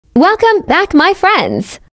Welcome back, my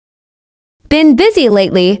friends! Been busy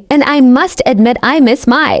lately, and I must admit I miss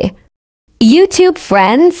my YouTube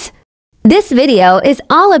friends. This video is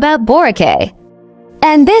all about Boracay.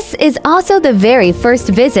 And this is also the very first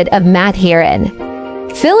visit of Matt here in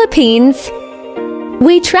Philippines.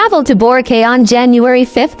 We traveled to Boracay on January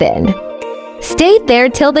 5th and stayed there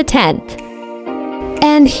till the 10th.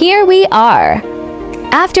 And here we are.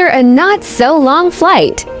 After a not-so-long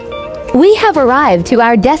flight, we have arrived to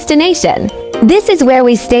our destination. This is where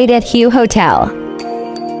we stayed at Hue Hotel.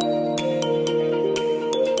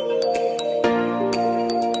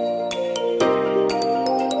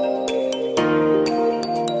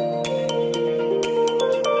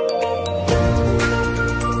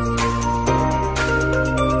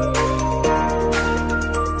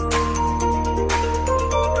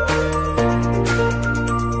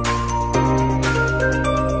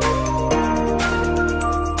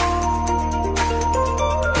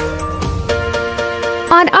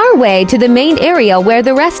 On our way to the main area where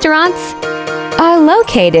the restaurants are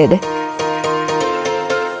located.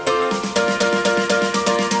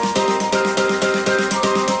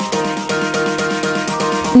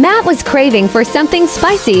 Matt was craving for something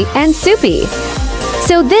spicy and soupy.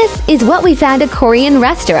 So this is what we found: a Korean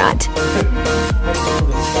restaurant.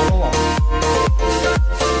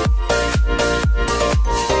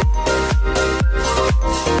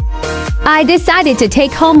 I decided to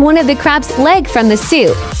take home one of the crab's leg from the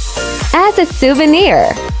soup as a souvenir.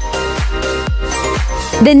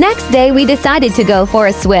 The next day we decided to go for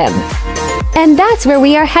a swim. And that's where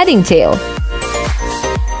we are heading to.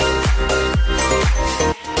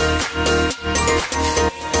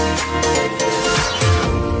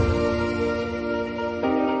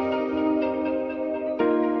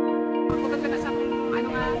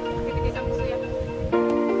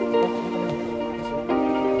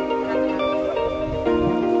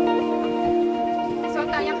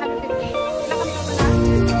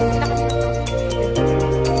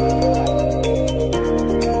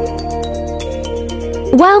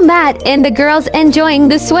 While Matt and the girls enjoying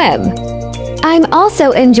the swim, I'm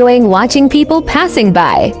also enjoying watching people passing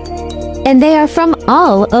by. And they are from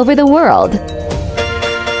all over the world.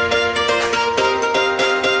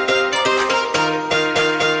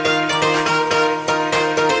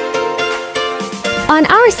 On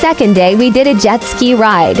our second day, we did a jet ski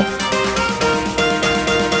ride.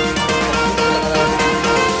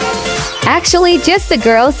 Actually, just the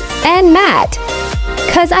girls and Matt,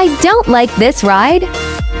 'cause I don't like this ride.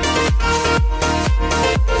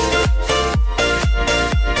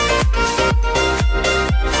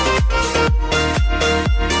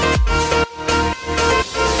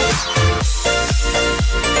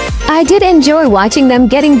 I did enjoy watching them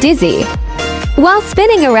getting dizzy while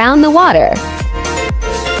spinning around the water.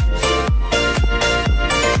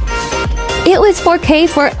 It was 4K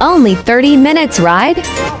for only 30 minutes ride.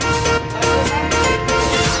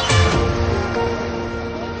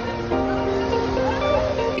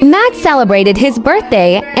 Matt celebrated his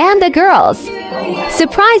birthday and the girls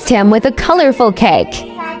surprised him with a colorful cake.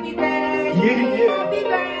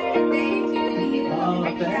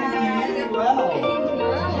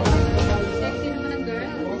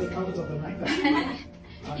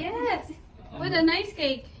 Yes, what a nice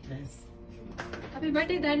cake. Yes. Happy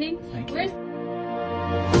birthday, darling. Where's...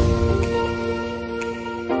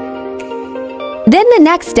 Then the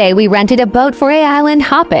next day we rented a boat for a island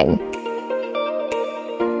hopping.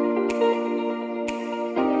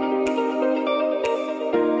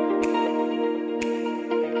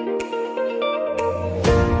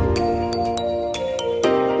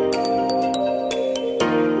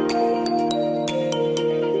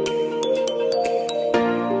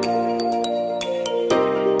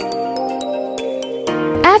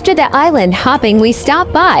 After the island hopping, we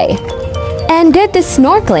stopped by and did the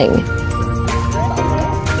snorkeling.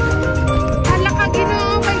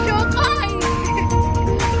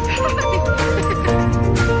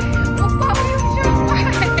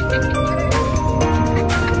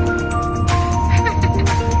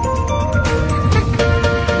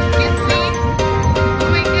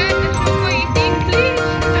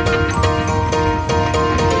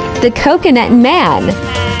 The Coconut Man.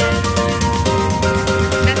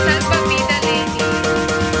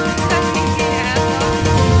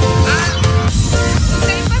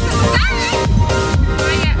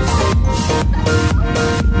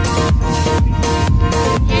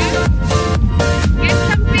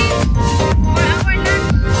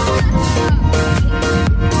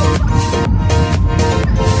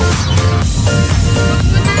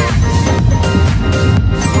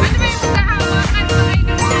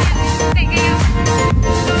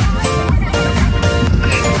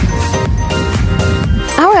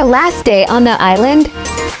 last day on the island,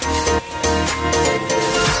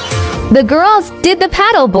 the girls did the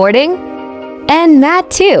paddle boarding, and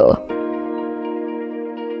Matt too.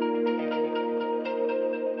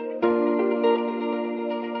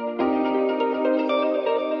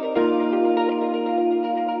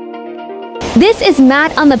 This is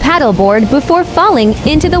Matt on the paddleboard before falling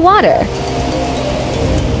into the water.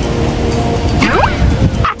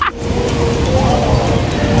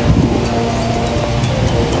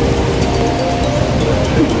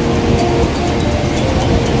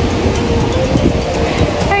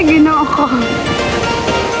 Ay, ginoo ko.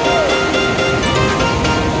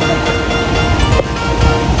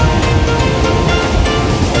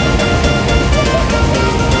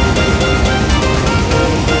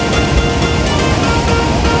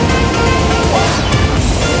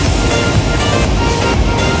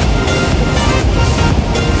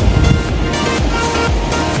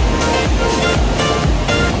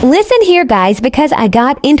 Listen here, guys, because I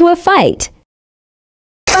got into a fight.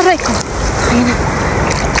 Aray ko. Ayun na.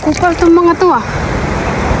 Kupal tong mga to ah.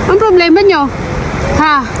 Anong problema nyo?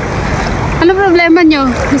 Ha? Anong problema nyo?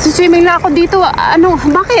 Nasuswimming lang ako dito. Ano?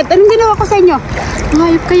 Bakit? Anong ginawa ko sa inyo?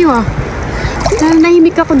 Hayop kayo ah.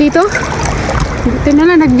 Nahimik ako dito. Buti na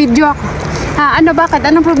lang, nag-video ako. Ha? Ano? Bakit?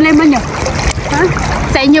 Anong problema nyo? Ha?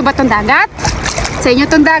 Sa inyo ba tong dagat? Sa inyo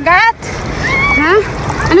tong dagat? Ha?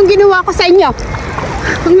 Anong ginawa ko sa inyo?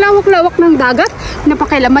 Ang lawak-lawak ng dagat.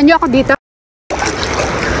 Napakailaman nyo ako dito.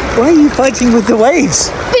 Why are you fighting with the waves?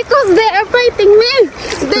 Because they are fighting me.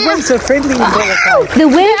 The waves are friendly with Boracay. The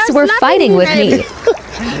waves were fighting with me.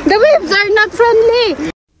 The waves are not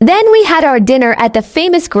friendly. Then we had our dinner at the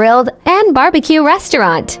famous grilled and barbecue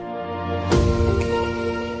restaurant.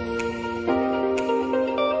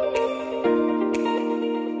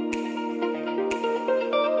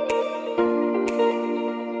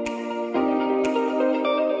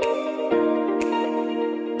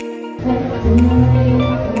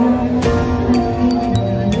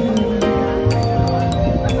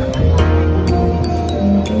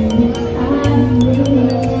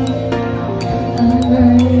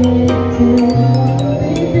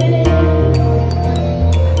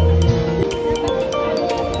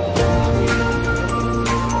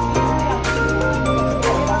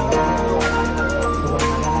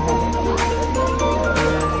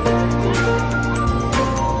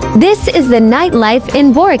 This is the nightlife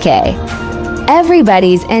in Boracay.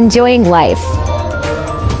 Everybody's enjoying life.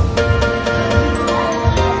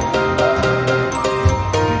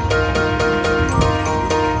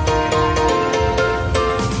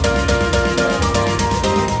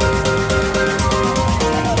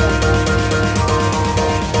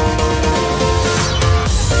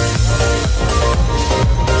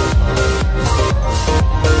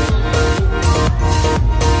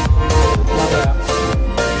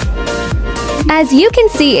 As you can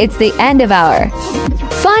see, it's the end of our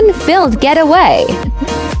fun-filled getaway.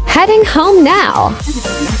 Heading home now.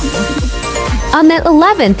 On the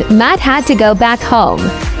 11th, Matt had to go back home.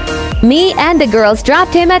 Me and the girls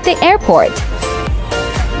dropped him at the airport.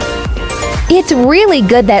 It's really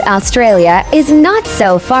good that Australia is not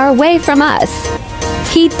so far away from us.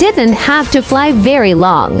 He didn't have to fly very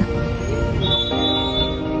long.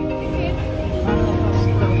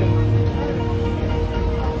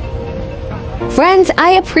 Friends,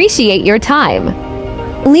 I appreciate your time.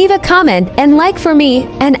 Leave a comment and like for me,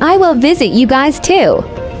 and I will visit you guys too.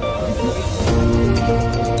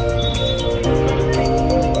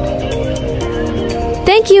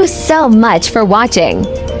 Thank you so much for watching.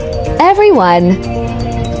 Everyone,